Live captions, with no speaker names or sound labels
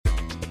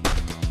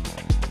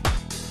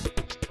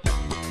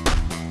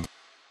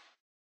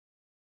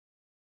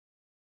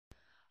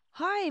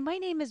Hi, my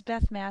name is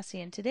Beth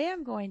Massi, and today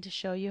I'm going to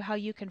show you how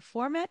you can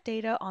format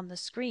data on the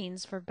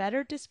screens for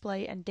better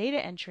display and data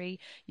entry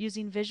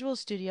using Visual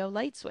Studio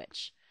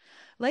LightSwitch.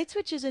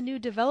 LightSwitch is a new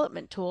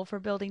development tool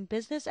for building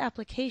business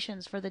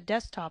applications for the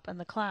desktop and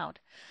the cloud.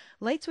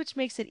 LightSwitch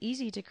makes it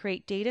easy to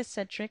create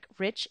data-centric,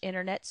 rich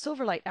Internet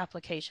Silverlight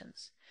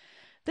applications.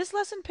 This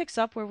lesson picks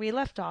up where we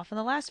left off in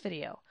the last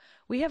video.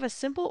 We have a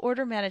simple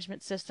order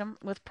management system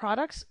with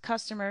products,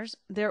 customers,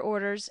 their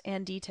orders,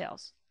 and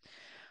details.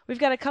 We've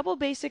got a couple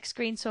basic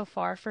screens so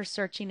far for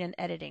searching and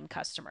editing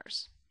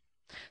customers.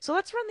 So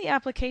let's run the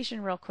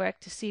application real quick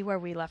to see where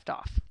we left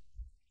off.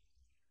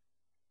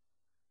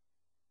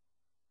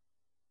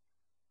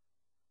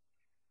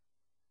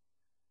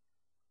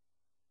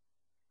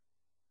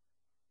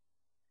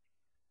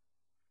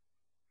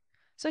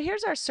 So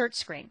here's our search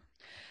screen.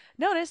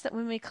 Notice that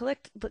when we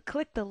click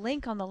the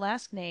link on the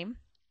last name,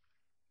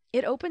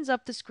 it opens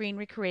up the screen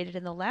we created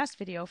in the last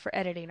video for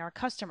editing our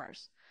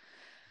customers.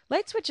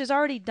 LightSwitch has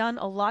already done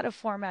a lot of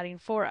formatting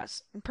for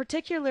us,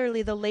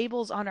 particularly the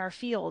labels on our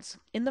fields.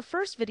 In the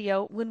first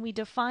video, when we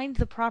defined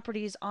the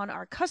properties on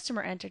our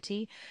customer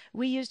entity,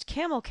 we used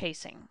camel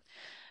casing,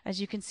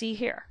 as you can see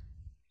here.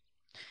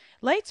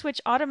 LightSwitch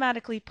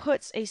automatically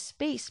puts a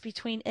space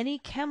between any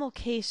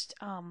camel-cased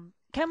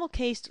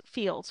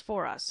fields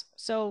for us.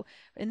 So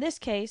in this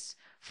case,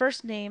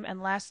 first name and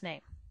last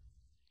name,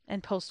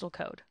 and postal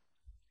code.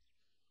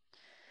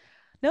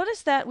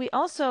 Notice that we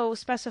also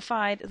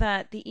specified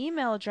that the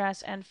email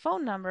address and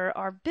phone number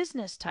are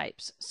business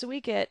types, so we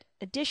get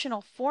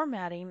additional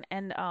formatting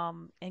and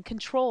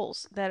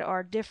controls that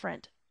are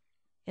different.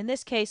 In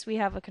this case, we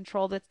have a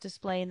control that's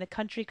displaying the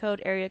country code,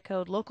 area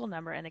code, local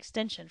number, and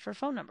extension for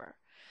phone number.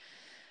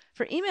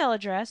 For email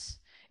address,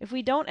 if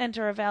we don't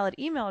enter a valid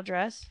email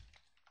address,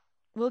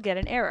 we'll get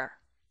an error.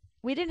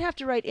 We didn't have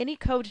to write any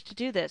code to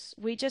do this.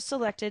 We just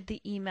selected the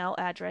email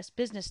address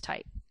business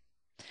type.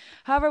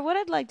 However, what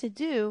I'd like to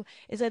do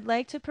is I'd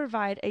like to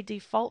provide a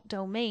default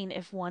domain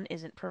if one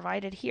isn't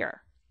provided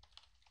here.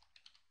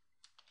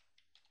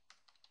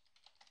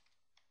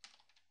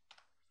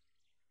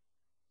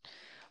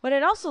 What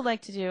I'd also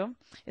like to do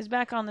is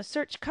back on the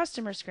search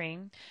customer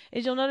screen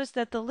is you'll notice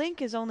that the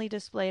link is only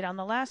displayed on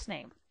the last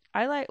name.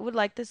 I would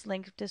like this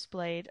link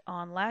displayed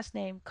on last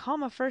name,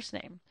 comma first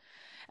name.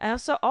 And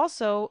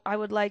also, I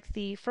would like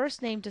the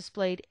first name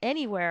displayed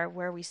anywhere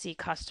where we see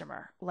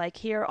customer, like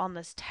here on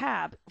this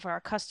tab for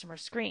our customer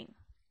screen.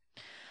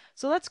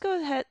 So let's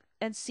go ahead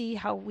and see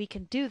how we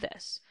can do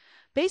this.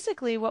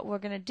 Basically, what we're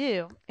going to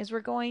do is we're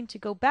going to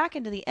go back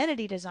into the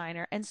Entity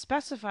Designer and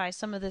specify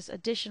some of this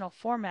additional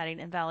formatting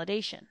and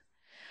validation.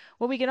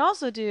 What we can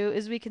also do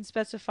is we can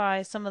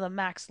specify some of the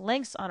max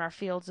lengths on our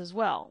fields as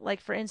well. Like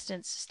for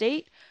instance,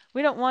 state,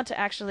 we don't want to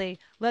actually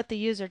let the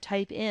user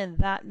type in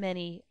that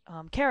many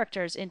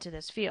characters into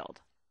this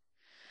field.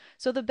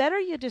 So the better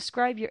you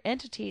describe your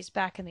entities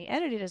back in the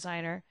Entity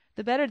Designer,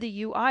 the better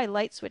the UI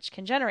LightSwitch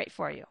can generate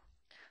for you.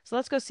 So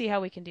let's go see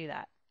how we can do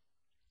that.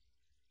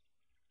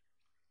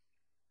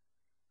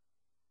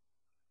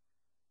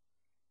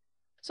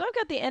 So I've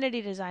got the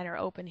Entity Designer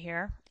open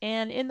here,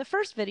 and in the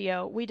first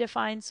video we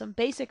defined some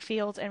basic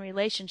fields and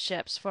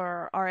relationships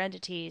for our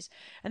entities,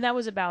 and that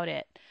was about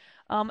it.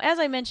 As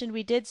I mentioned,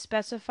 we did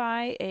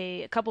specify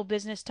a couple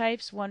business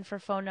types, one for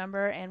phone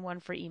number and one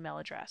for email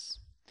address.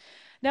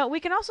 Now we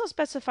can also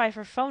specify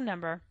for phone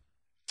number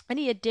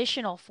any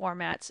additional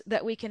formats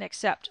that we can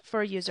accept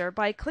for a user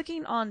by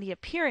clicking on the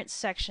Appearance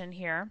section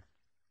here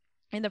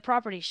in the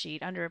property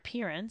sheet under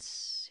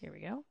Appearance. Here we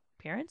go,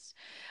 Appearance,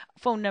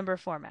 phone number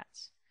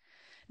formats.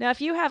 Now,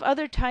 if you have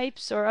other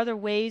types or other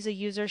ways a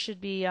user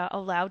should be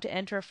allowed to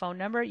enter a phone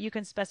number, you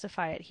can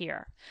specify it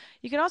here.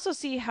 You can also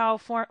see how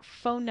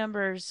phone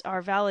numbers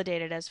are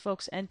validated as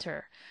folks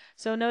enter.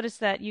 So notice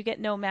that you get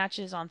no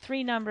matches on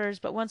 3 numbers,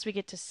 but once we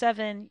get to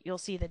 7, you'll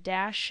see the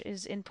dash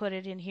is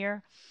inputted in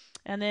here.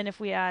 And then if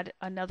we add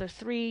another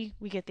 3,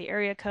 we get the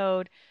area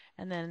code,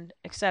 and then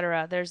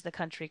etc. There's the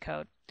country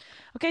code.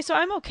 Okay, so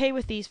I'm okay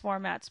with these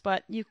formats,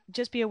 but you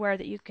just be aware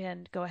that you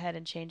can go ahead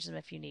and change them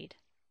if you need.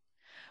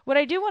 What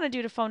I do want to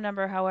do to phone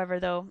number, however,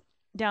 though,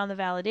 down the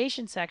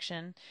validation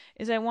section,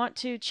 is I want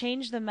to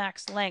change the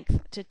max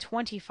length to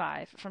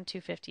 25 from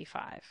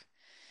 255.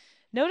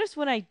 Notice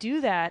when I do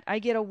that, I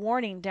get a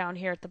warning down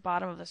here at the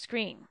bottom of the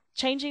screen.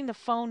 Changing the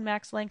phone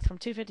max length from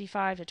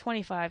 255 to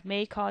 25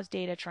 may cause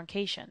data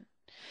truncation.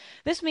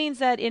 This means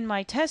that in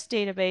my test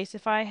database,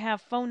 if I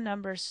have phone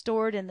numbers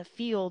stored in the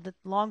field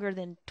longer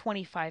than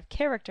 25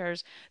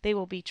 characters, they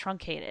will be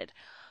truncated.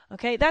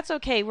 Okay, that's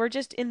okay. We're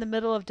just in the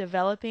middle of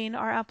developing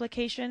our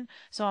application,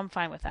 so I'm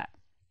fine with that.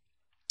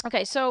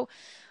 Okay, so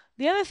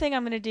the other thing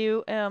I'm going to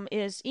do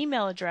is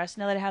email address.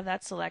 Now that I have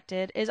that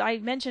selected, is I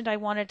mentioned I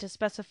wanted to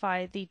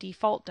specify the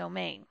default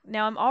domain.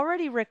 Now I'm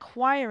already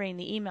requiring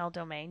the email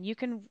domain. You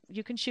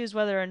can choose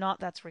whether or not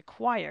that's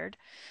required.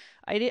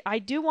 I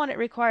do want it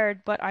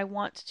required, but I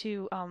want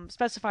to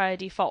specify a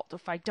default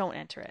if I don't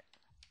enter it.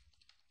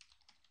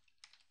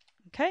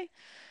 Okay,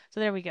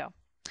 so there we go.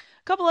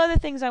 A couple other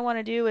things I want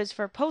to do is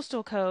for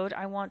postal code,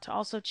 I want to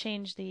also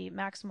change the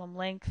maximum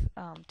length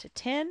to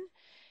 10.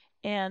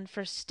 And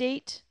for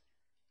state,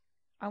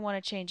 I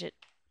want to change it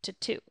to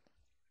 2.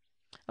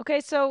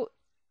 Okay, so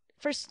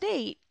for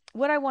state,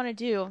 what I want to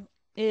do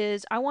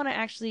is I want to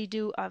actually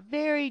do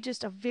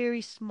just a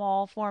very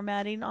small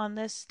formatting on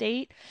this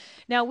state.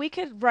 Now we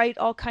could write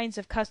all kinds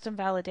of custom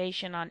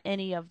validation on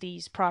any of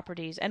these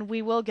properties, and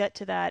we will get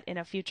to that in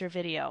a future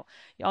video.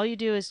 All you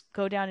do is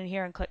go down in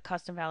here and click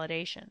custom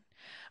validation.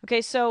 Okay,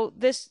 so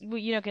this,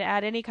 can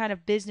add any kind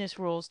of business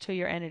rules to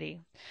your entity.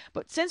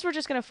 But since we're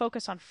just going to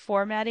focus on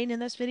formatting in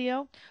this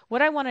video,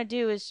 what I want to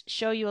do is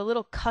show you a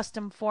little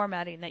custom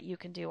formatting that you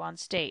can do on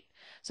state.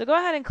 So go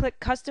ahead and click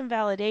custom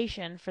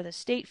validation for the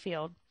state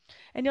field.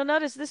 And you'll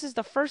notice this is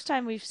the first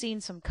time we've seen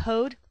some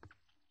code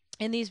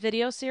in these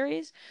video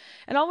series.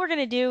 And all we're going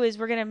to do is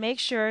we're going to make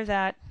sure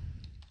that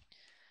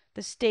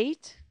the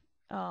state,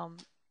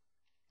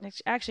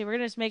 actually we're going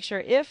to just make sure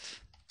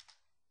if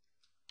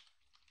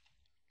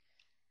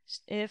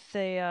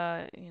they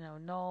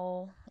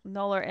null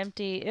or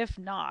empty, if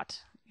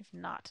not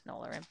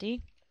null or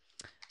empty,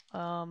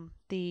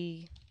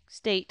 the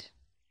state,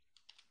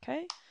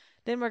 okay,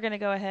 then we're going to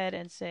go ahead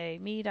and say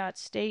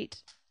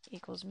me.state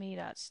equals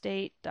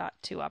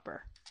me.state.toUpper.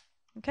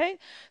 Okay,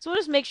 so we'll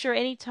just make sure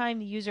anytime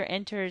the user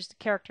enters the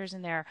characters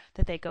in there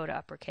that they go to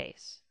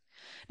uppercase.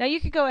 Now you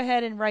could go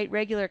ahead and write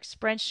regular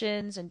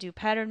expressions and do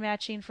pattern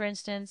matching, for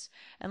instance,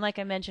 and like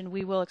I mentioned,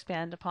 we will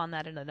expand upon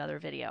that in another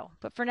video.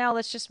 But for now,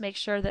 let's just make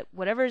sure that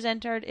whatever is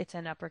entered, it's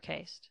in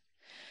uppercase.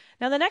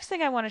 Now the next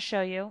thing I want to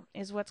show you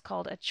is what's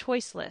called a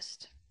choice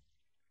list.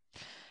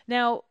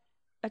 Now,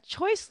 a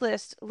choice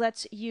list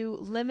lets you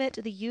limit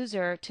the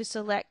user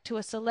to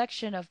a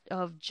selection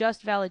of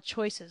just valid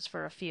choices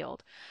for a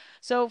field.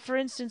 So for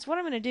instance, what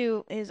I'm going to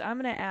do is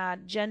I'm going to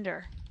add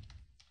gender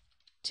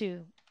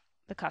to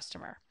the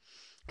customer.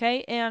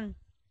 Okay, and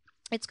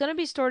it's going to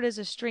be stored as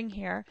a string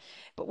here,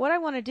 but what I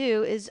want to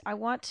do is I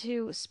want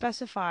to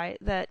specify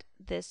that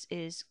this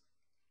is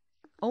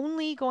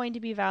only going to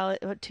be valid,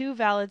 2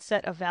 valid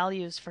set of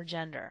values for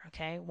gender.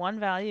 Okay, one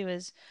value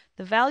is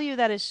the value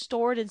that is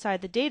stored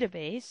inside the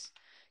database,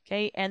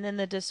 okay, and then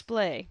the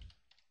display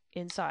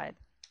inside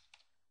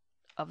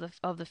of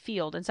the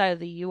field, inside of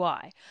the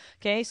UI.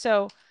 Okay,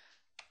 so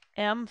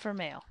M for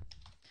male.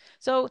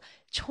 So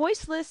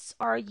choice lists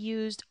are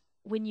used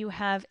when you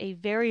have a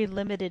very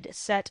limited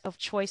set of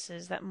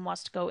choices that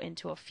must go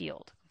into a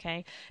field.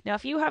 Okay. Now,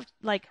 if you have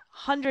like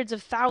hundreds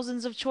of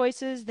thousands of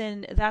choices,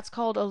 then that's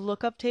called a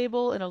lookup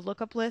table and a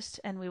lookup list,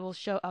 and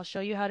I'll show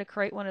you how to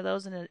create one of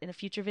those in a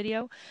future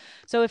video.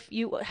 So if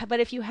you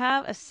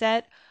have a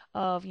set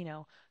of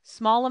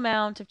small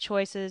amount of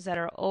choices that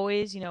are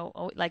always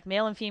like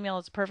male and female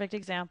is a perfect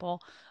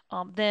example,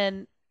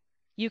 then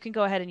you can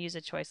go ahead and use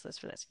a choice list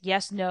for this.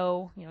 Yes,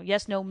 no,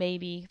 yes, no,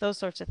 maybe, those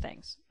sorts of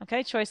things.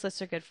 Okay, choice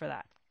lists are good for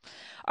that.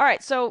 All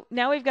right, so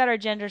now we've got our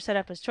gender set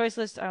up as choice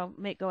list. I'll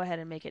go ahead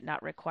and make it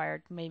not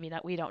required. Maybe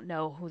not. We don't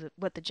know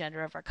what the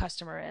gender of our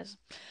customer is.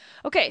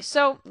 Okay,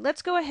 so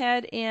let's go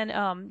ahead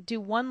and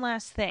do one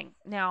last thing.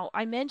 Now,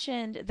 I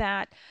mentioned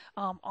that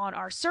on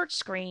our search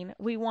screen,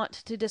 we want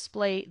to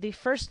display the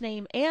first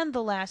name and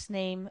the last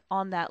name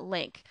on that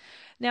link.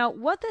 Now,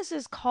 what this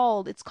is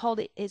called, it's called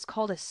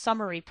a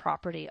summary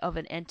property of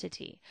an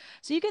entity.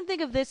 So you can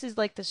think of this as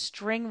like the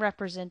string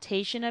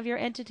representation of your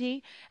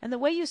entity, and the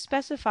way you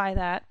specify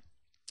that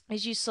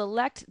is you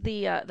select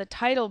the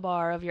title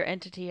bar of your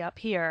entity up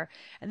here,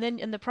 and then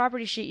in the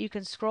property sheet you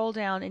can scroll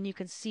down and you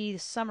can see the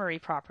summary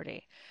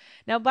property.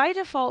 Now by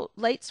default,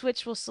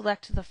 LightSwitch will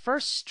select the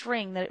first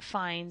string that it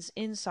finds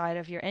inside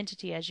of your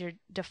entity as you're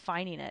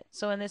defining it.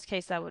 So in this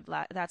case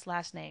that's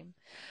last name.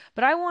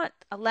 But I want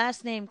a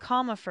last name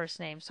comma first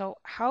name. So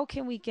how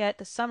can we get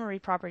the summary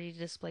property to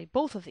display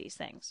both of these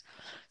things?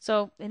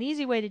 So an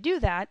easy way to do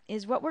that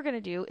is what we're going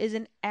to do is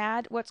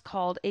add what's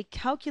called a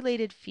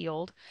calculated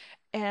field,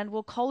 and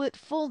we'll call it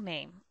full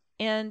name.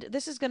 And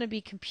this is going to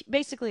be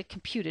basically a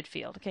computed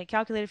field. Okay,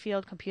 calculated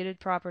field, computed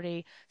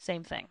property,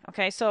 same thing.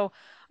 Okay, so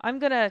I'm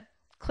going to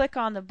click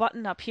on the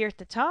button up here at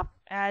the top,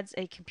 adds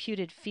a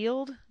computed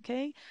field.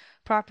 Okay,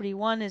 property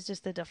 1 is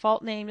just the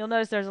default name. You'll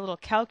notice there's a little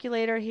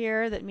calculator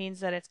here that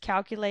means that it's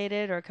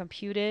calculated or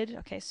computed.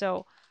 Okay,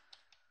 so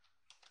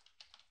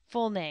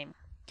full name.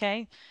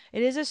 Okay,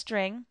 it is a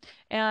string,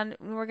 and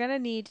we're going to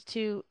need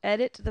to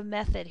edit the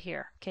method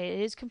here. Okay, it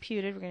is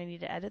computed. We're going to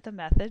need to edit the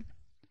method.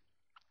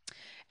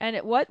 And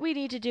what we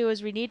need to do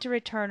is we need to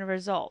return a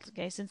result.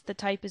 Okay, since the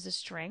type is a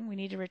string, we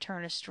need to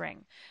return a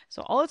string.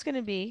 So all it's going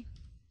to be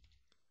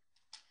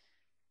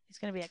is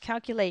going to be a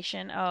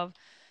calculation of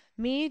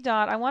me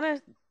dot.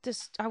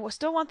 I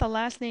still want the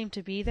last name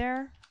to be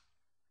there,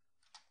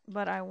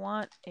 but I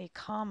want a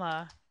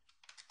comma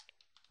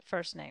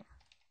first name.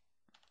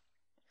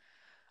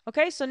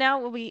 Okay, so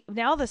now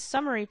the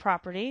summary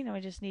property. Now we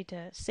just need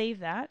to save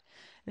that.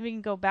 Then we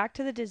can go back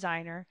to the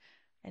designer,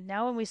 and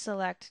now when we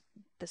select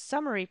the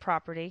summary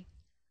property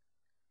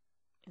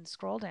and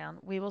scroll down,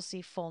 we will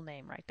see full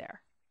name right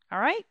there. All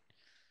right,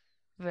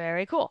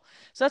 very cool.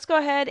 So let's go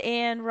ahead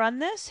and run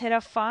this. Hit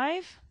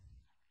F5.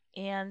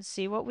 and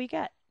see what we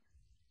get.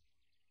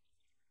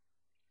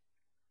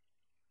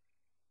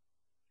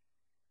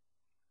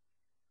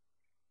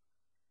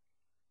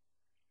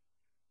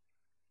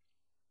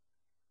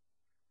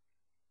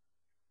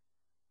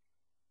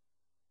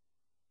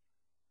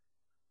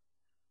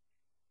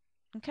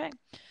 Okay,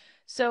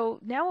 so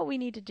now what we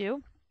need to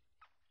do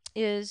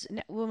is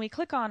when we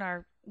click on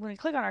our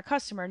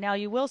customer, now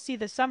you will see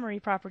the summary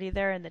property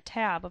there in the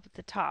tab up at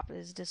the top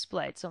is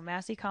displayed. So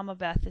Massi,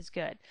 Beth is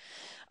good.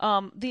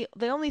 The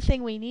only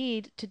thing we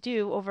need to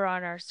do over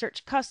on our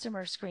search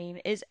customer screen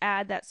is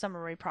add that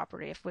summary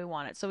property if we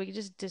want it. So we can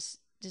just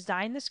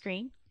design the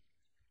screen,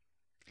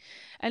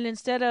 and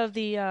instead of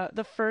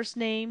the first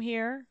name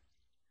here,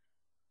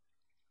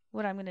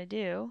 what I'm going to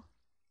do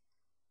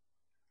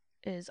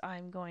is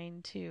I'm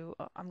going to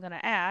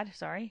add,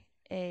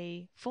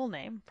 a full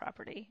name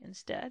property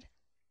instead.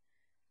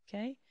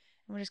 Okay, and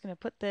we're just going to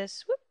put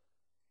this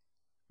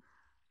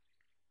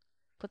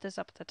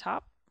up at the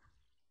top.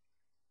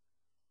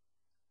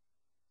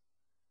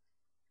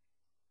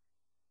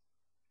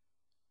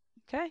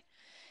 Okay,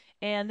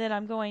 and then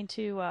I'm going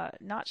to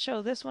not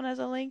show this one as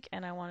a link,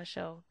 and I want to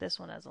show this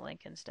one as a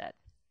link instead.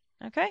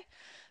 Okay,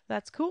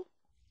 that's cool.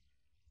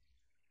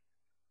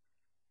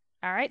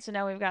 All right, so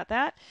now we've got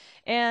that,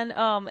 and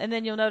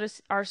then you'll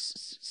notice our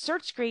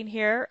search screen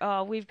here.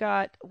 We've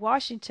got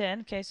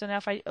Washington. Okay, so now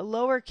if I do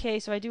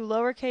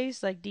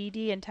lowercase like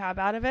DD and tab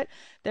out of it,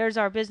 there's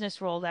our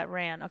business rule that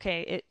ran.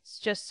 Okay, it's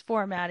just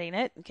formatting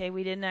it. Okay,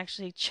 we didn't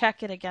actually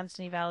check it against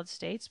any valid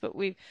states, but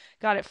we've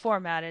got it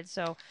formatted.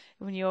 So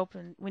when you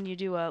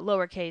do a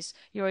lowercase,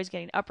 you're always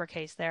getting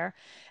uppercase there.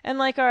 And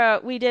like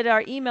we did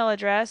our email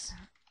address,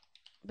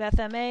 Beth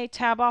MA,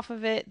 tab off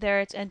of it.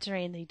 There, it's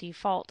entering the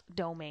default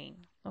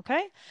domain.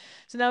 Okay,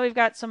 so now we've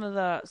got some of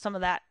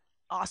that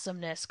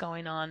awesomeness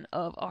going on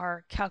of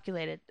our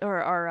calculated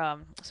or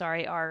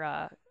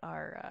our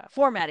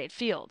formatted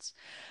fields.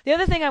 The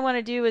other thing I want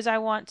to do is I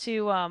want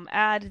to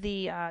add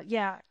the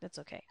that's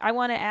okay. I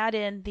want to add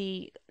in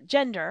the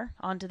gender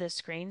onto this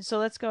screen. So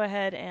let's go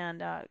ahead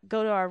and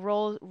go to our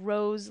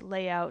rows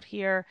layout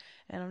here,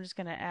 and I'm just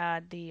going to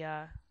add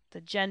the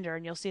gender,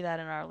 and you'll see that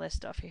in our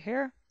list over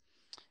here.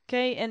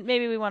 Okay, and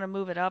maybe we want to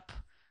move it up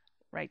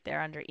right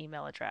there under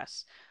email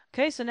address.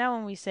 Okay, so now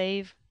when we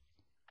save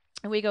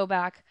and we go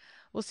back,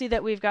 we'll see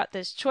that we've got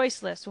this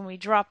choice list. When we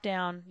drop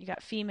down, you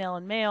got female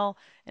and male,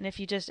 and if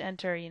you just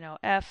enter,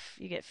 F,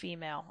 you get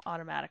female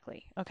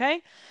automatically.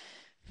 Okay,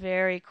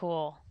 very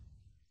cool.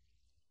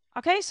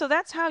 Okay, so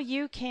that's how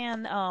you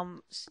can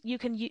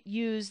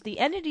use the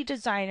Entity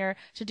Designer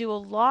to do a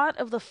lot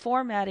of the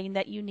formatting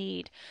that you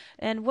need.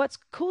 And what's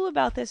cool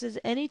about this is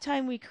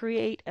anytime we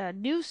create a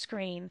new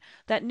screen,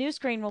 that new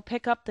screen will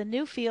pick up the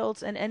new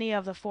fields and any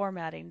of the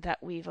formatting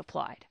that we've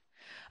applied.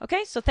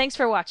 Okay, so thanks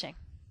for watching.